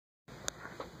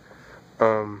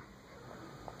Um,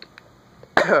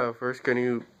 First, can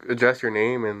you address your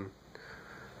name and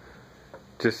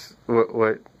just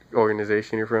what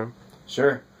organization you're from?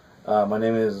 Sure. My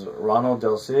name is Ronald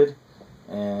del Cid,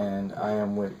 and I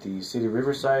am with the City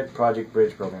Riverside Project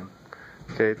Bridge Program.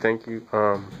 Okay, thank you.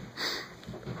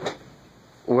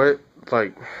 What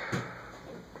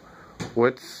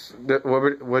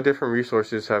what different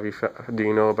resources do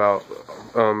you know about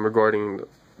regarding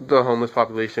the homeless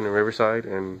population in Riverside?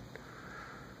 And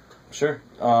Sure.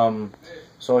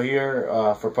 So here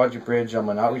for Project Bridge, I'm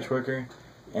an outreach worker,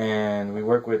 and we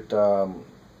work with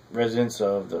residents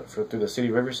through the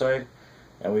City Riverside,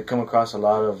 and we come across a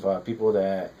lot of youth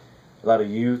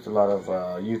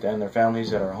and their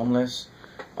families that are homeless.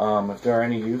 If there are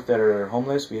any youth that are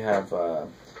homeless, we have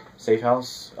Operation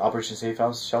Safe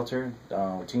House shelter,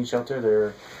 teen shelter.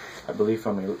 They're, I believe,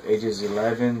 from ages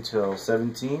 11 till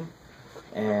 17,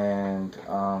 and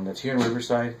that's here in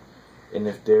Riverside. And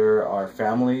if there are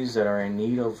families that are in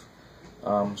need of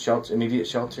immediate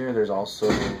shelter, there's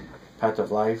also Path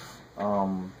of Life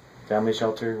family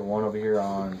shelter, one over here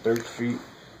on 3rd Street,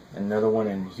 and another one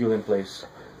in Hewlin Place.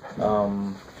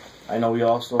 I know we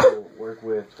also work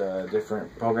with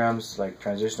different programs like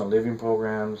transitional living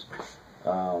programs,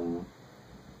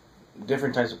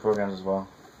 different types of programs as well.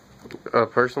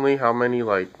 Personally, how many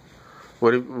what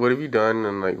have you done,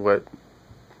 and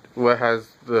what has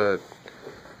the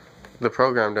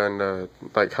program done to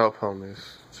help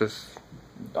homeless?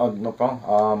 No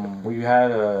problem. We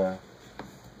had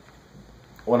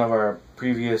one of our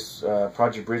previous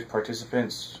Project Bridge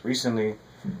participants recently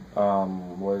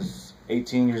was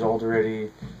 18 years old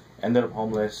already, ended up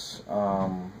homeless,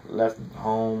 left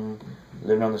home,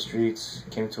 living on the streets,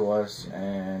 came to us,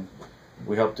 and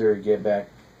we helped her get back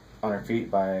on her feet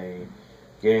by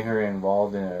getting her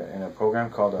involved in a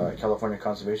program called California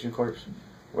Conservation Corps,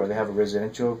 where they have a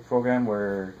residential program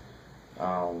where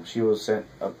she was sent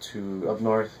up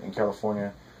north in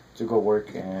California to go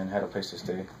work and had a place to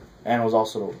stay, and was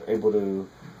also able to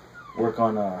work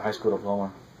on a high school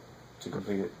diploma to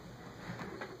complete it.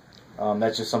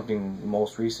 That's just something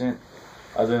most recent.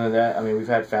 Other than that, I mean, we've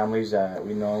had families that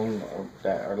we know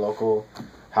that are local,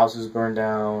 houses burned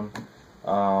down,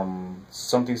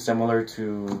 something similar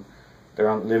to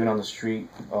they're living on the street,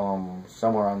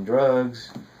 some are on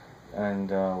drugs,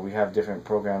 and we have different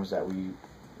programs that we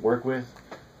work with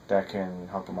that can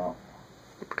help them out.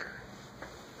 Okay.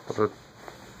 Well,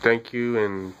 thank you,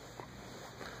 and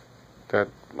that.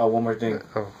 One more thing.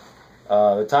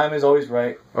 The time is always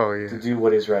right. Oh yeah. To do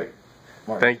what is right.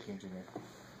 Martin Luther King Jr.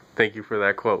 Thank you for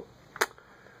that quote.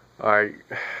 All right.